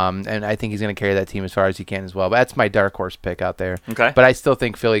 And I think he's going to carry that team as far as he can as well. But that's my dark horse pick out there. Okay. But I still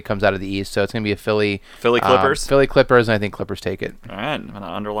think Philly comes out of the East, so it's going to be a Philly Clippers. Philly Clippers, and I think Clippers take it. All right, I'm going to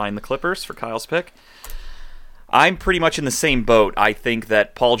underline the Clippers for Kyle's pick. I'm pretty much in the same boat. I think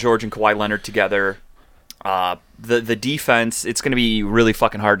that Paul George and Kawhi Leonard together, the defense, it's going to be really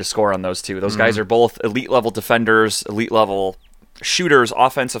fucking hard to score on those two. Those guys are both elite level defenders, elite level shooters,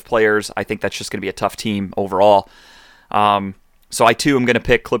 offensive players. I think that's just going to be a tough team overall. So I too am going to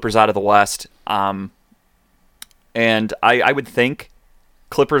pick Clippers out of the West. And I would think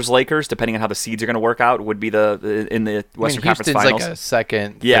Clippers, Lakers, depending on how the seeds are going to work out, would be in the Western Conference Houston's Finals. like a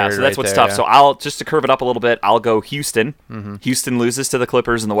second. Yeah, third so that's right what's there, tough. yeah. So I'll just to curve it up a little bit, I'll go Houston. Houston loses to the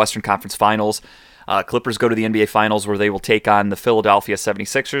Clippers in the Western Conference Finals. Clippers go to the NBA Finals where they will take on the Philadelphia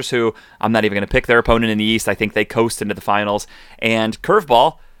 76ers, who I'm not even going to pick their opponent in the East. I think they coast into the finals. And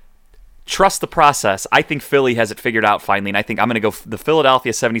curveball, trust the process. I think Philly has it figured out finally, and I think I'm going to go the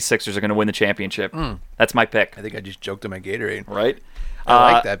Philadelphia 76ers are going to win the championship. That's my pick. I think I just joked on my Gatorade. Right?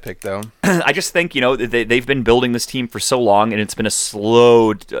 I like that pick, though. I just think, they've been building this team for so long, and it's been a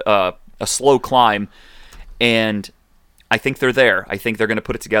slow climb, and I think they're there. I think they're going to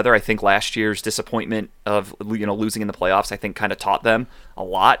put it together. I think last year's disappointment of losing in the playoffs, I think, kind of taught them a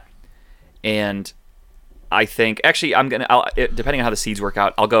lot, and I think actually depending on how the seeds work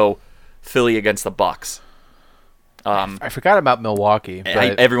out, I'll go Philly against the Bucks. I forgot about Milwaukee.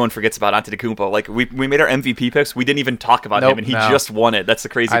 But Everyone forgets about Antetokounmpo. Like we made our MVP picks. We didn't even talk about him, and he just won it. That's the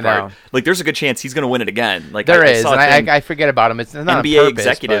crazy part. know. Like there's a good chance he's going to win it again. Like there I is, saw a and thing, I forget about him. It's not on NBA purpose,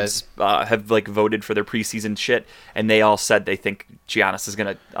 executives have like voted for their preseason shit, and they all said they think Giannis is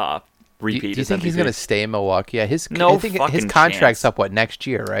going to repeat. Do you as think he's MVP. going to stay in Milwaukee? Yeah, his fucking contract's chance. up next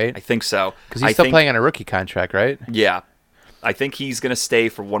year, right? I think so. Because he's still playing on a rookie contract, right? Yeah, I think he's going to stay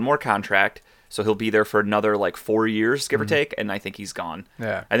for one more contract. So he'll be there for another 4 years, give or take, and I think he's gone.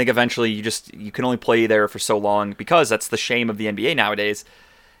 Yeah. I think eventually you can only play there for so long because that's the shame of the NBA nowadays.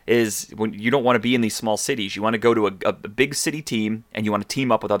 Is when you don't want to be in these small cities. You want to go to a big city team and you want to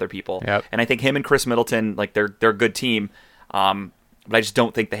team up with other people. Yep. And I think him and Chris Middleton, they're a good team, but I just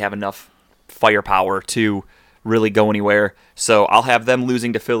don't think they have enough firepower to really go anywhere. So I'll have them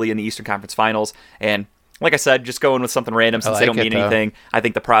losing to Philly in the Eastern Conference Finals. And like I said, just going with something random since they don't mean anything. I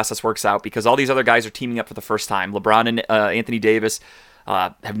think the process works out because all these other guys are teaming up for the first time. LeBron and Anthony Davis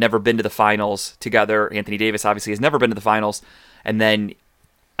have never been to the finals together. Anthony Davis obviously has never been to the finals. And then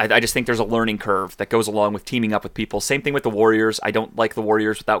I just think there's a learning curve that goes along with teaming up with people. Same thing with the Warriors. I don't like the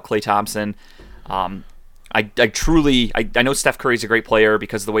Warriors without Klay Thompson. I know Steph Curry's a great player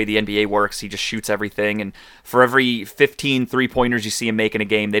because of the way the NBA works. He just shoots everything, and for every 15 three-pointers you see him make in a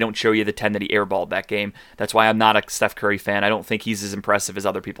game, they don't show you the 10 that he airballed that game. That's why I'm not a Steph Curry fan. I don't think he's as impressive as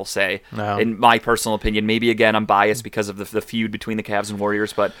other people say. No. In my personal opinion, maybe again I'm biased because of the feud between the Cavs and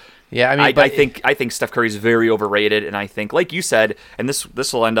Warriors, but yeah, I think Steph Curry's very overrated, and I think, like you said, and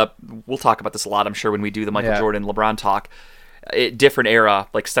this will end up. We'll talk about this a lot, I'm sure, when we do the Michael Jordan LeBron talk. Different era,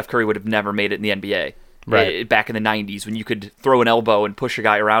 like Steph Curry would have never made it in the NBA. Right. Back in the 90s, when you could throw an elbow and push a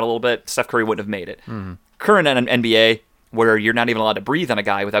guy around a little bit, Steph Curry wouldn't have made it. Current NBA, where you're not even allowed to breathe on a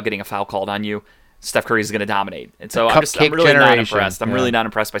guy without getting a foul called on you, Steph Curry is going to dominate. And so I'm really not impressed. I'm really not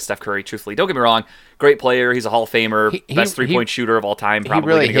impressed by Steph Curry, truthfully. Don't get me wrong. Great player. He's a Hall of Famer. Best three-point shooter of all time. Probably he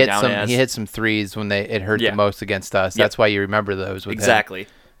really going to go down as. He hit some threes when it hurt the most against us. That's why you remember those with exactly.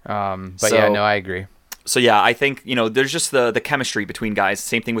 him. I agree. So, yeah, I think, there's just the chemistry between guys.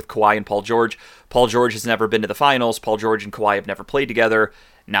 Same thing with Kawhi and Paul George. Paul George has never been to the finals. Paul George and Kawhi have never played together.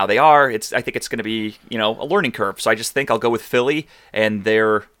 Now they are. I think it's going to be, a learning curve. So I just think I'll go with Philly and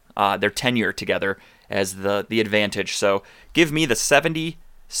their tenure together as the advantage. So give me the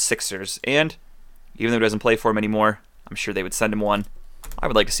 76ers. And even though he doesn't play for him anymore, I'm sure they would send him one. I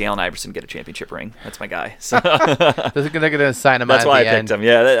would like to see Allen Iverson get a championship ring. That's my guy. So they're going to sign him. That's why I picked him.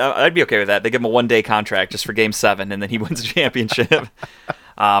 Yeah, I'd be okay with that. They give him a one-day contract just for Game 7, and then he wins a championship.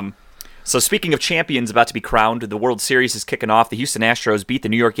 So speaking of champions about to be crowned, the World Series is kicking off. The Houston Astros beat the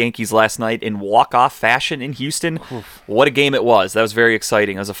New York Yankees last night in walk-off fashion in Houston. Oof. What a game it was. That was very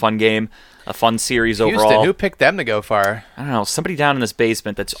exciting. It was a fun game, a fun series overall. Houston, who picked them to go far? I don't know. Somebody down in this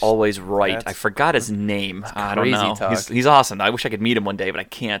basement that's always right. I forgot his name. I don't know. Talk. He's awesome. I wish I could meet him one day, but I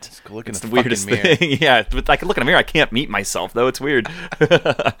can't. Just go look in it's the weirdest mirror. thing. Yeah, but I can look in a mirror. I can't meet myself, though. It's weird.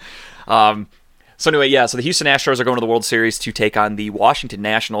 So anyway, so the Houston Astros are going to the World Series to take on the Washington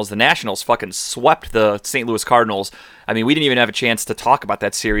Nationals. The Nationals fucking swept the St. Louis Cardinals. I mean, we didn't even have a chance to talk about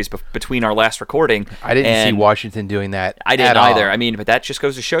that series between our last recording. I didn't see Washington doing that. I didn't either. I mean, but that just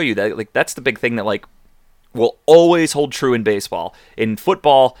goes to show you that that's the big thing that will always hold true in baseball. In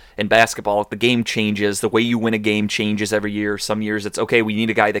football and basketball, the game changes. The way you win a game changes every year. Some years it's, okay, we need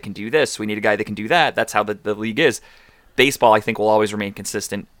a guy that can do this. We need a guy that can do that. That's how the league is. Baseball, I think, will always remain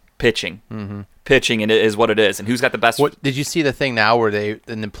consistent. Pitching. Mm-hmm. Pitching and it is what it is. And who's got the best... Did you see the thing now where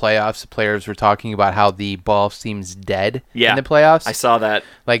in the playoffs, the players were talking about how the ball seems dead in the playoffs? I saw that.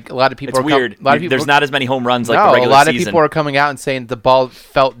 Like, a lot of people... It's weird. There's not as many home runs like the regular season. A lot of people are coming out and saying the ball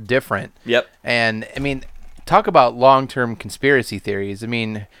felt different. Yep. And, I mean, talk about long-term conspiracy theories. I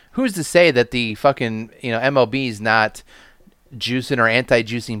mean, who's to say that the fucking, MLB is not juicing or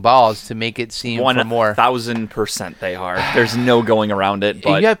anti-juicing balls to make it seem for more. 1,000% they are. There's no going around it.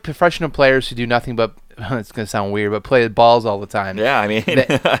 But you have professional players who do nothing but, it's going to sound weird, but play balls all the time. Yeah, I mean.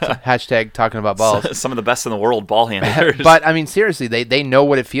 Hashtag talking about balls. Some of the best in the world ball handlers. But, I mean, seriously, they know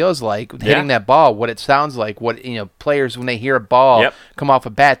what it feels like hitting that ball, what it sounds like, what, players, when they hear a ball come off a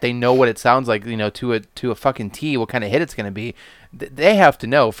bat, they know what it sounds like, to a fucking tee, what kind of hit it's going to be. They have to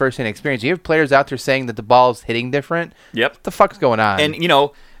know first-hand experience. You have players out there saying that the ball's hitting different. Yep. What the fuck's going on? And,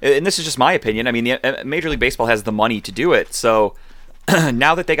 and this is just my opinion. I mean, Major League Baseball has the money to do it. So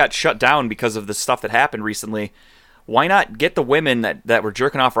now that they got shut down because of the stuff that happened recently, why not get the women that were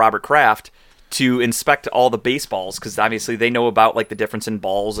jerking off Robert Kraft to inspect all the baseballs? Because obviously they know about like the difference in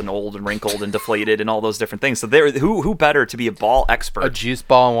balls and old and wrinkled and deflated and all those different things. So who better to be a ball expert? A juice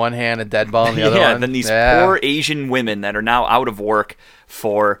ball in one hand, a dead ball in the other one. Yeah, than these poor Asian women that are now out of work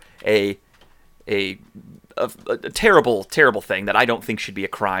for a terrible, terrible thing that I don't think should be a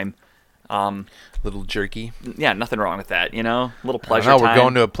crime. Little jerky. Yeah, nothing wrong with that, A little pleasure time. We're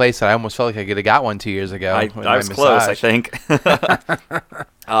going to a place that I almost felt like I could have got one 2 years ago. I was close, I think.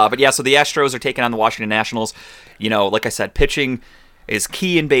 But yeah, so the Astros are taking on the Washington Nationals. Like I said, pitching is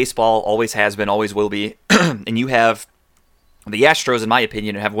key in baseball, always has been, always will be. And you have the Astros, in my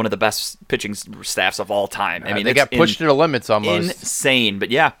opinion, have one of the best pitching staffs of all time. I mean, they got pushed to the limits almost. Insane, but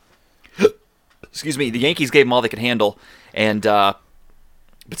yeah. Excuse me, the Yankees gave them all they could handle, and but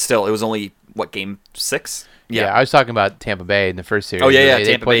still, it was only game 6? Yeah, I was talking about Tampa Bay in the first series. Oh yeah,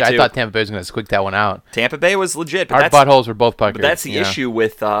 Tampa Bay too. I thought Tampa Bay was going to squeak that one out. Tampa Bay was legit, but our buttholes were both puckered. But that's the issue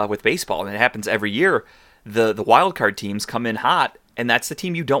with baseball, and it happens every year. The wild card teams come in hot, and that's the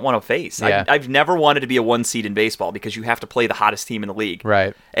team you don't want to face. Yeah. I've never wanted to be a 1 seed in baseball because you have to play the hottest team in the league.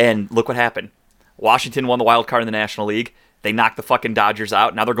 Right. And look what happened. Washington won the wild card in the National League. They knocked the fucking Dodgers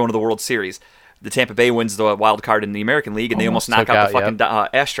out. Now they're going to the World Series. The Tampa Bay wins the wild card in the American League, and they almost knock out the fucking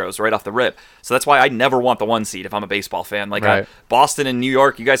Astros right off the rip. So that's why I never want the 1 seed if I'm a baseball fan. Like Boston and New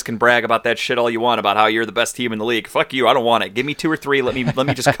York, you guys can brag about that shit all you want about how you're the best team in the league. Fuck you, I don't want it. Give me 2 or 3. Let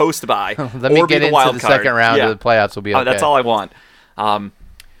me just coast by. Let me get into the second round of the playoffs. Will be okay. That's all I want.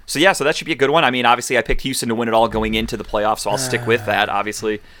 So that should be a good one. I mean, obviously, I picked Houston to win it all going into the playoffs, so I'll stick with that,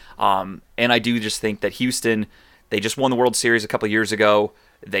 obviously. And I do just think that Houston, they just won the World Series a couple of years ago.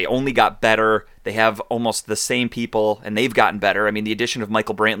 They only got better. They have almost the same people, and they've gotten better. I mean, the addition of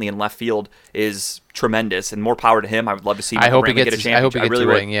Michael Brantley in left field is tremendous, and more power to him. I would love to see Michael Brantley get a championship. I hope he gets a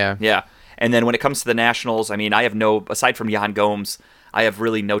ring, yeah. Yeah. And then when it comes to the Nationals, I mean, I have aside from Yan Gomes, I have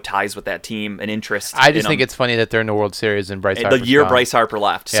really no ties with that team and interest. I just think it's funny that they're in the World Series and Bryce Harper. The year Bryce Harper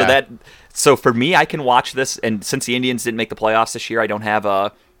left. Yeah. So for me, I can watch this, and since the Indians didn't make the playoffs this year, I don't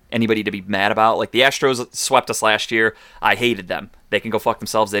have anybody to be mad about. Like the Astros swept us last year. I hated them. They can go fuck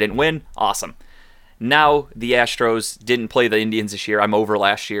themselves. They didn't win. Awesome. Now the Astros didn't play the Indians this year. I'm over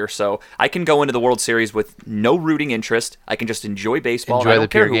last year, so I can go into the World Series with no rooting interest. I can just enjoy baseball. Enjoy the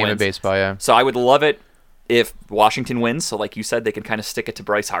pure game of baseball, yeah. So I would love it if Washington wins. So like you said, they can kind of stick it to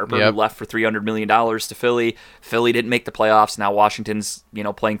Bryce Harper, who left for $300 million to Philly. Philly didn't make the playoffs. Now Washington's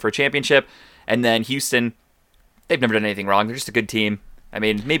playing for a championship. And then Houston, they've never done anything wrong. They're just a good team. I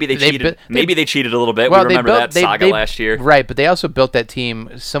mean, maybe they cheated. Maybe they cheated a little bit. Well, we remember that saga last year. Right, but they also built that team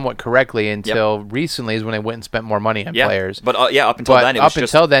somewhat correctly until recently is when they went and spent more money on players. But up until then, it was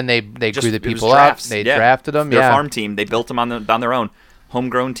they grew the people up. They drafted them. Their farm team. They built them on their own.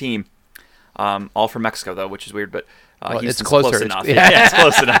 Homegrown team. All from Mexico, though, which is weird, but Houston's close enough. Yeah, it's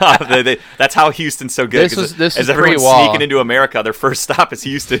close enough. That's how Houston's so good. This is everyone's pre-wall. Sneaking into America, their first stop is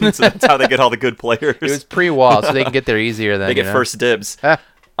Houston, so that's how they get all the good players. It was pre-wall, so they can get there easier than they get first dibs.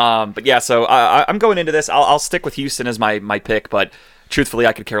 But yeah, so I'm going into this. I'll stick with Houston as my pick, but truthfully,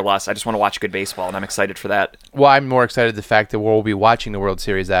 I could care less. I just want to watch good baseball, and I'm excited for that. Well, I'm more excited the fact that we'll be watching the World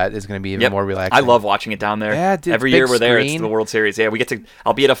Series. That is going to be even more relaxing. I love watching it down there. Yeah, dude, every year we're there. It's the World Series. Yeah, we get to.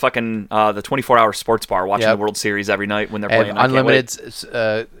 I'll be at a fucking the 24-hour sports bar watching the World Series every night when they're playing. Unlimited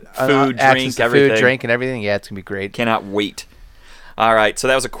food, drink, everything. Food, drink, and everything. Yeah, it's gonna be great. Cannot wait. All right, so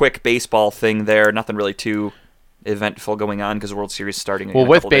that was a quick baseball thing there. Nothing really too eventful going on because the World Series is starting. Well,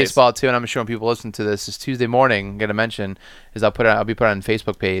 with baseball too, and I'm sure when people listen to this, is Tuesday morning. I'm gonna mention is I'll be put on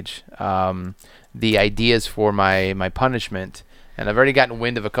Facebook page the ideas for my punishment, and I've already gotten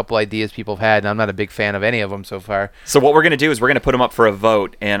wind of a couple ideas people have had, and I'm not a big fan of any of them so far. So what we're gonna do is we're gonna put them up for a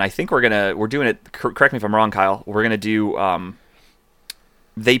vote, and I think we're doing it. Correct me if I'm wrong, Kyle. We're gonna do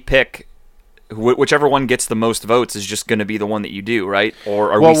they pick. Whichever one gets the most votes is just going to be the one that you do, right?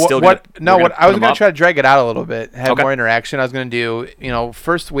 Or are we still going to... No, I was going to try to drag it out a little bit, have more interaction. I was going to do,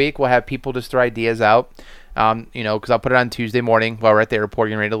 first week we'll have people just throw ideas out. Because I'll put it on Tuesday morning while we're at the airport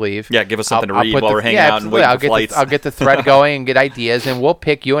getting ready to leave. Yeah, give us something to read while we're hanging out and waiting for flights. I'll get the thread going and get ideas, and we'll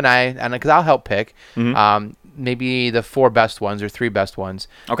pick, you and I, and because I'll help pick. Maybe the 4 best ones or 3 best ones.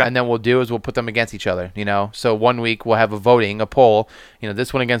 Okay. And then we'll put them against each other, So one week we'll have a poll,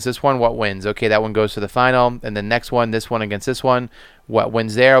 this one against this one, what wins? Okay, that one goes to the final. And then next one, this one against this one, what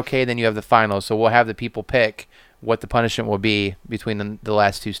wins there? Okay, then you have the final. So we'll have the people pick what the punishment will be between the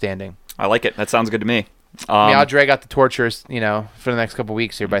last 2 standing. I like it. That sounds good to me. I'll drag out the tortures, for the next couple of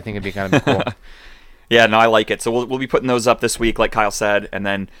weeks here, but I think it'd be kind of cool. Yeah, no, I like it. So we'll be putting those up this week, like Kyle said, and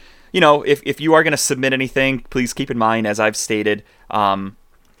then if you are going to submit anything, please keep in mind, as I've stated,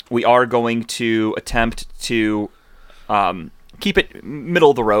 we are going to attempt to keep it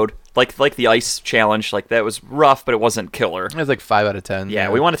middle of the road, like the ice challenge. Like, that was rough, but it wasn't killer. It was like 5 out of 10. Yeah,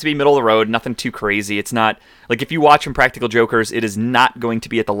 we want it to be middle of the road, nothing too crazy. It's not like, if you watch Impractical Jokers, it is not going to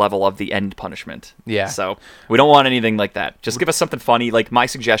be at the level of the end punishment. Yeah. So we don't want anything like that. Just give us something funny. Like, my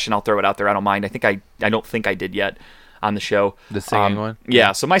suggestion, I'll throw it out there. I don't mind. I don't think I did yet on the show. The singing one?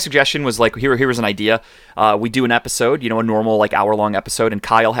 Yeah, so my suggestion was, like, here was an idea. We do an episode, a normal, like, hour-long episode, and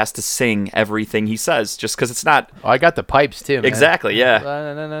Kyle has to sing everything he says, just because it's not... Oh, I got the pipes, too, man. Exactly, yeah.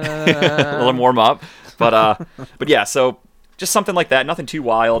 A little warm up. But yeah, so just something like that. Nothing too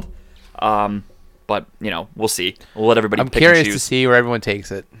wild. But, we'll see. We'll let everybody pick and choose. I'm curious to see where everyone takes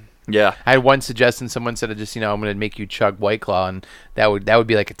it. Yeah. I had one suggestion. Someone said, just, I'm going to make you chug White Claw, and that would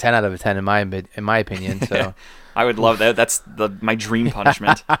be like a 10 out of a 10 in my opinion, so... I would love that. That's my dream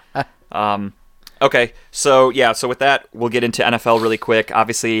punishment. Okay, so with that, we'll get into NFL really quick.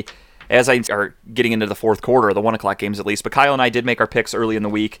 Obviously, as I are getting into the fourth quarter, the 1 o'clock games at least, but Kyle and I did make our picks early in the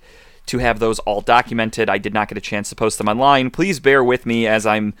week to have those all documented. I did not get a chance to post them online. Please bear with me as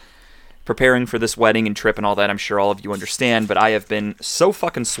I'm preparing for this wedding and trip and all that. I'm sure all of you understand, but I have been so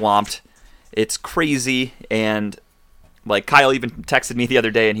fucking swamped. It's crazy, and like, Kyle even texted me the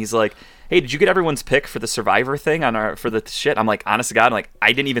other day, and he's like, hey, did you get everyone's pick for the Survivor thing for the shit? I'm like, honest to God,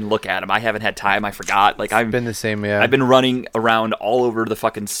 I didn't even look at them. I haven't had time. I forgot. Like, I've been the same, yeah. I've been running around all over the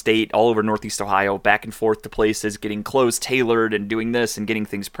fucking state, all over Northeast Ohio, back and forth to places, getting clothes tailored and doing this and getting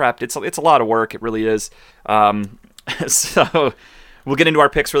things prepped. It's a lot of work. It really is. So we'll get into our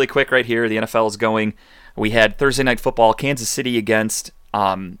picks really quick right here. The NFL is going. We had Thursday Night Football, Kansas City against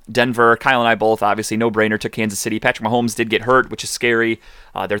Denver. Kyle and I both, obviously, no-brainer, took Kansas City. Patrick Mahomes did get hurt, which is scary.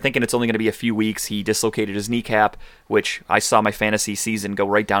 They're thinking it's only going to be a few weeks. He dislocated his kneecap, which I saw my fantasy season go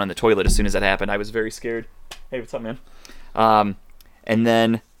right down in the toilet as soon as that happened. I was very scared. Hey, what's up, man? And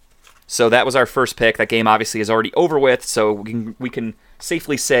then, so that was our first pick. That game obviously is already over with, so we can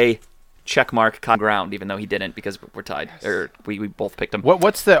safely say checkmark ground, even though he didn't, because we're tied. Yes. Or we both picked him.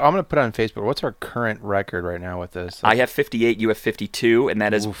 What's the? I'm gonna put it on Facebook. What's our current record right now with this? I have 58. You have 52, and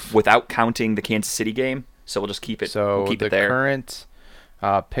that is without counting the Kansas City game. So we'll just keep it. So we'll keep the it there. Current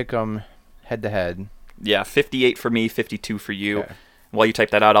pick 'em head to head. Yeah, 58 for me, 52 for you. Okay. While you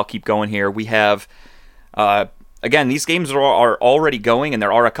type that out, I'll keep going here. We have, again, these games are already going, and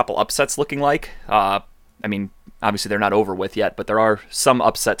there are a couple upsets looking like. I mean, obviously they're not over with yet, but there are some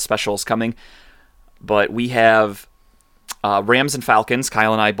upset specials coming. But we have Rams and Falcons.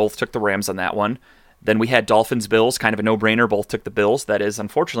 Kyle and I both took the Rams on that one. Then we had Dolphins-Bills, kind of a no-brainer. Both took the Bills. That is,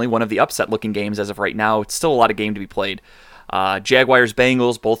 unfortunately, one of the upset-looking games as of right now. It's still a lot of game to be played.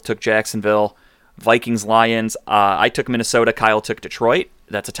 Jaguars-Bengals, both took Jacksonville. Vikings-Lions, I took Minnesota. Kyle took Detroit.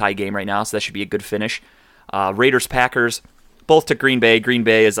 That's a tie game right now, so that should be a good finish. Raiders-Packers, both took Green Bay. Green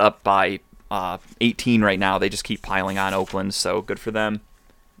Bay is up by 18 right now. They just keep piling on Oakland, so good for them.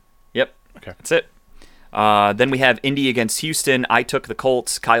 Yep, okay, that's it. Then we have Indy against Houston. I took the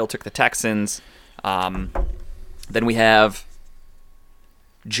Colts. Kyle took the Texans. Then we have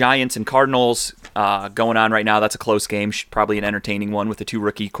Giants and Cardinals going on right now. That's a close game, probably an entertaining one with the 2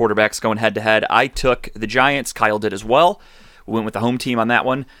 rookie quarterbacks going head-to-head. I took the Giants. Kyle did as well. We went with the home team on that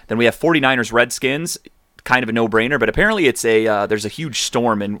one. Then we have 49ers Redskins. Kind of a no-brainer, but apparently it's there's a huge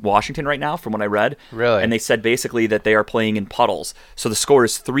storm in Washington right now, from what I read. Really? And they said basically that they are playing in puddles. So the score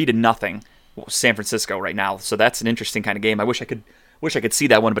is 3-0, San Francisco right now. So that's an interesting kind of game. I wish I could see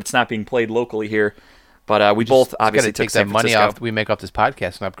that one, but it's not being played locally here. But we both obviously took San Francisco. Take that money off we make off this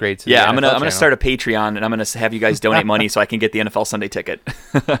podcast and upgrade to yeah, the I'm NFL gonna start a Patreon, and I'm gonna have you guys donate money so I can get the NFL Sunday ticket.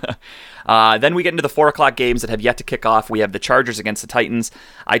 Then we get into the 4 o'clock games that have yet to kick off. We have the Chargers against the Titans.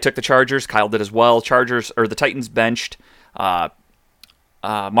 I took the Chargers. Kyle did as well. The Titans benched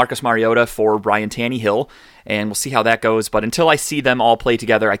Marcus Mariota for Ryan Tannehill, and we'll see how that goes. But until I see them all play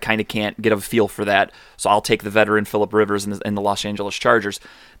together, I kind of can't get a feel for that. So I'll take the veteran Phillip Rivers and the Los Angeles Chargers.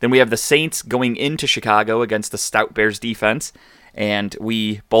 Then we have the Saints going into Chicago against the stout Bears defense, and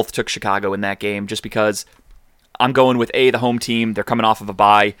we both took Chicago in that game just because I'm going with the home team. They're coming off of a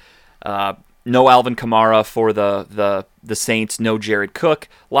bye. No Alvin Kamara for the Saints. No Jared Cook.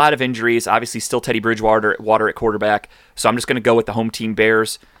 A lot of injuries. Obviously, still Teddy Bridgewater at quarterback. So I'm just going to go with the home team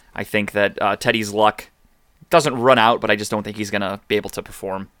Bears. I think that Teddy's luck doesn't run out, but I just don't think he's going to be able to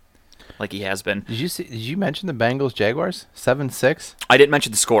perform like he has been. Did you mention the Bengals Jaguars 7-6? I didn't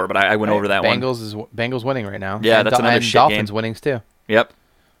mention the score, but I went over that one. Bengals winning right now. Yeah, that's another shit Dolphins game. Winnings too. Yep.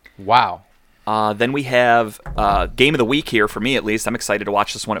 Wow. Then we have game of the week here for me at least. I'm excited to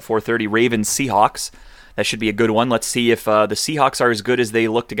watch this one at 4:30. Ravens Seahawks. That should be a good one. Let's see if the Seahawks are as good as they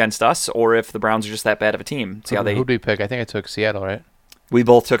looked against us, or if the Browns are just that bad of a team. See how they. Who did we pick? I think I took Seattle, right? We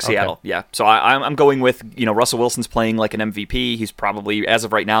both took Seattle, yeah. So I'm going with Russell Wilson's playing like an MVP. He's probably, as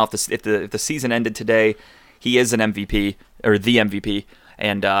of right now, if the season ended today, he is an MVP or the MVP.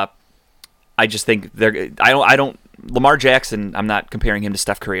 And I just think I don't. Lamar Jackson, I'm not comparing him to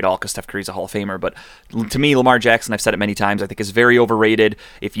Steph Curry at all because Steph Curry's a Hall of Famer. But to me, Lamar Jackson, I've said it many times, I think is very overrated.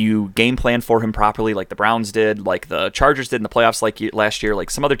 If you game plan for him properly, like the Browns did, like the Chargers did in the playoffs like last year,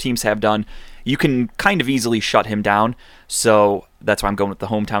 like some other teams have done, you can kind of easily shut him down. So that's why I'm going with the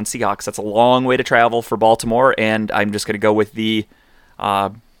hometown Seahawks. That's a long way to travel for Baltimore, and I'm just going to go with the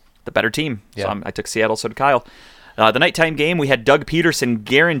better team. Yeah. So I took Seattle, so did Kyle. The nighttime game, we had Doug Peterson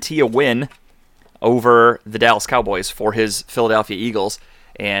guarantee a win over the Dallas Cowboys for his Philadelphia Eagles.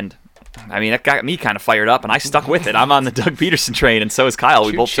 And, I mean, that got me kind of fired up, and I stuck with it. I'm on the Doug Peterson train, and so is Kyle.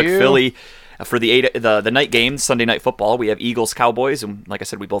 We both took Philly for the night game, Sunday Night Football. We have Eagles-Cowboys, and like I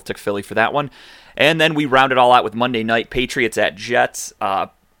said, we both took Philly for that one. And then we rounded all out with Monday night, Patriots at Jets.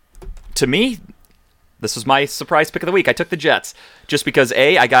 To me, this was my surprise pick of the week. I took the Jets just because,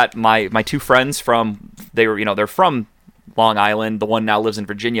 I got my two friends they're from Long Island. The one now lives in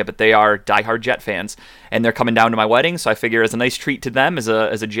Virginia, but they are diehard Jet fans, and they're coming down to my wedding. So I figure, as a nice treat to them, as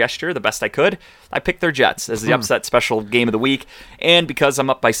a gesture, the best I could, I picked their Jets as the upset special game of the week. And because I'm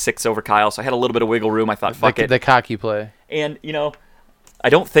up by 6 over Kyle, so I had a little bit of wiggle room. I thought, fuck it, the cocky play. And I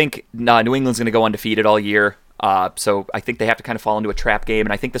don't think New England's going to go undefeated all year. So I think they have to kind of fall into a trap game,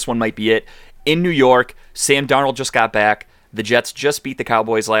 and I think this one might be it. In New York, Sam Darnold just got back. The Jets just beat the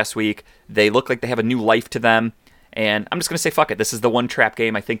Cowboys last week. They look like they have a new life to them. And I'm just going to say, fuck it. This is the one trap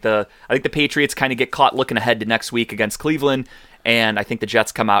game. I think the Patriots kind of get caught looking ahead to next week against Cleveland, and I think the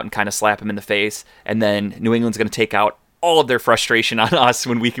Jets come out and kind of slap them in the face, and then New England's going to take out all of their frustration on us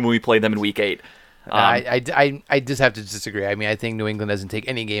when we play them in Week 8. I just have to disagree. I mean, I think New England doesn't take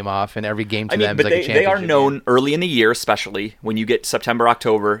any game off, and every game to them is like a championship. They are known early in the year, especially when you get September,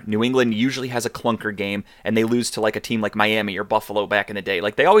 October. New England usually has a clunker game, and they lose to like a team like Miami or Buffalo back in the day.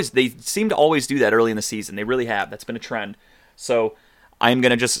 Like they seem to always do that early in the season. They really have. That's been a trend. So I'm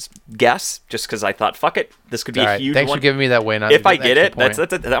gonna just guess, just because I thought, fuck it, this could be a huge one. Thanks for giving me that win. If I get it,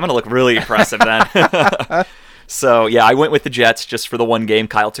 I'm gonna look really impressive then. So, yeah, I went with the Jets just for the one game.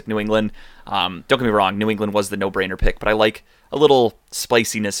 Kyle took New England. Don't get me wrong, New England was the no-brainer pick, but I like a little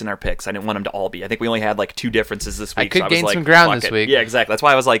spiciness in our picks. I didn't want them to all be. I think we only had like 2 differences this week. I could gain some ground this week. Yeah, exactly. That's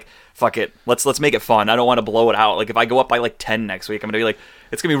why I was like, fuck it. Let's make it fun. I don't want to blow it out. Like, if I go up by like 10 next week, I'm going to be like,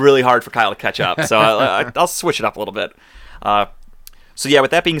 it's going to be really hard for Kyle to catch up. So I'll switch it up a little bit. So, yeah,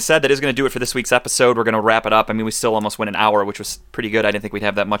 with that being said, that is going to do it for this week's episode. We're going to wrap it up. I mean, we still almost went an hour, which was pretty good. I didn't think we'd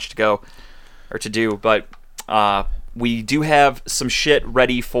have that much to go or to do, but we do have some shit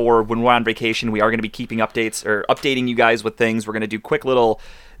ready for when we're on vacation. We are going to be keeping updates or updating you guys with things. We're going to do quick little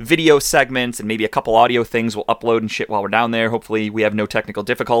video segments and maybe a couple audio things we'll upload and shit while we're down there. Hopefully we have no technical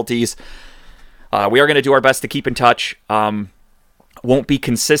difficulties. We are going to do our best to keep in touch. Won't be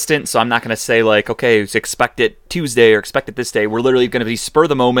consistent, so I'm not going to say like, okay, expect it Tuesday or expect it this day. We're literally going to be spur of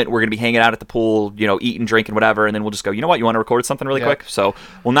the moment. We're going to be hanging out at the pool, eating, drinking, whatever, and then we'll just go, you know what, you want to record something really quick? So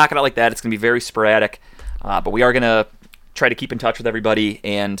we'll knock it out like that. It's going to be very sporadic. But we are going to try to keep in touch with everybody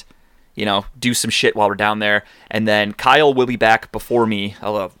and, do some shit while we're down there. And then Kyle will be back before me,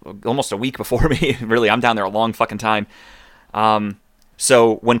 almost a week before me. Really, I'm down there a long fucking time.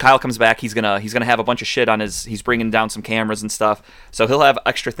 So when Kyle comes back, he's gonna have a bunch of shit on he's bringing down some cameras and stuff. So he'll have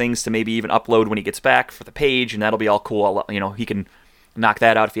extra things to maybe even upload when he gets back for the page, and that'll be all cool. He can knock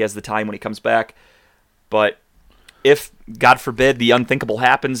that out if he has the time when he comes back. But if, God forbid, the unthinkable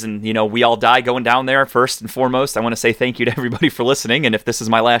happens and, we all die going down there, first and foremost, I want to say thank you to everybody for listeing. And if this is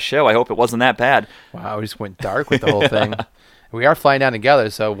my last show, I hope it wasn't that bad. Wow, we just went dark with the whole thing. We are flying down together,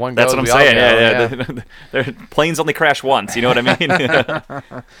 so one goes. That's what I'm saying. Yeah. Their planes only crash once. You know what I mean? I don't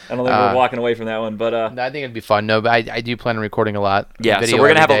think we're walking away from that one, but no, I think it'd be fun. No, but I do plan on recording a lot. Yeah, so we're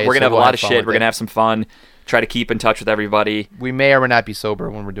gonna have a lot of shit. We're gonna have some fun. Try to keep in touch with everybody. We may or may not be sober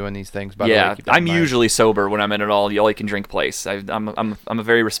when we're doing these things. By the way, keep that in I'm mind. usually sober when I'm in an all-you-can-drink place. I'm a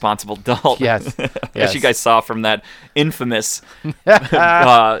very responsible adult. Yes. As you guys saw from that infamous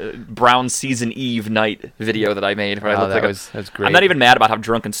Brown Season Eve night video that I made. Where I looked that's great. I'm not even mad about how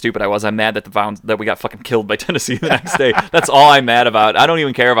drunk and stupid I was. I'm mad that we got fucking killed by Tennessee the next day. That's all I'm mad about. I don't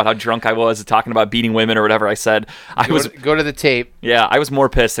even care about how drunk I was talking about beating women or whatever I said. Go to the tape. Yeah, I was more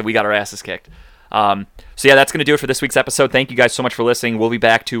pissed that we got our asses kicked. So yeah, that's going to do it for this week's episode. Thank you guys so much for listening. We'll be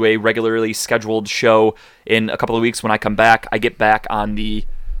back to a regularly scheduled show in a couple of weeks when I come back. I get back on the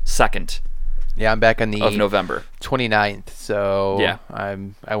 2nd Yeah, I'm back on the of November. 29th, so yeah.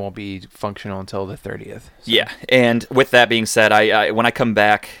 I won't be functional until the 30th. So. Yeah, and with that being said, I when I come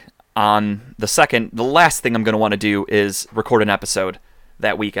back on the 2nd, the last thing I'm going to want to do is record an episode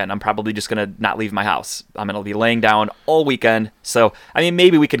that weekend. I'm probably just going to not leave my house. I'm going to be laying down all weekend. So, I mean,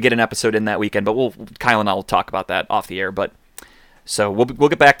 maybe we could get an episode in that weekend, but Kyle and I will talk about that off the air. But so we'll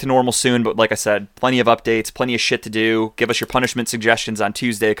get back to normal soon. But like I said, plenty of updates, plenty of shit to do. Give us your punishment suggestions on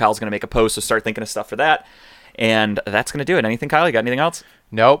Tuesday. Kyle's going to make a post, so start thinking of stuff for that. And that's going to do it. Anything, Kyle? You got anything else?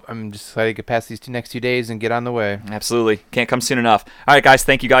 Nope. I'm just excited to get past these next 2 days and get on the way. Absolutely. Can't come soon enough. All right, guys.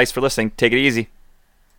 Thank you guys for listening. Take it easy.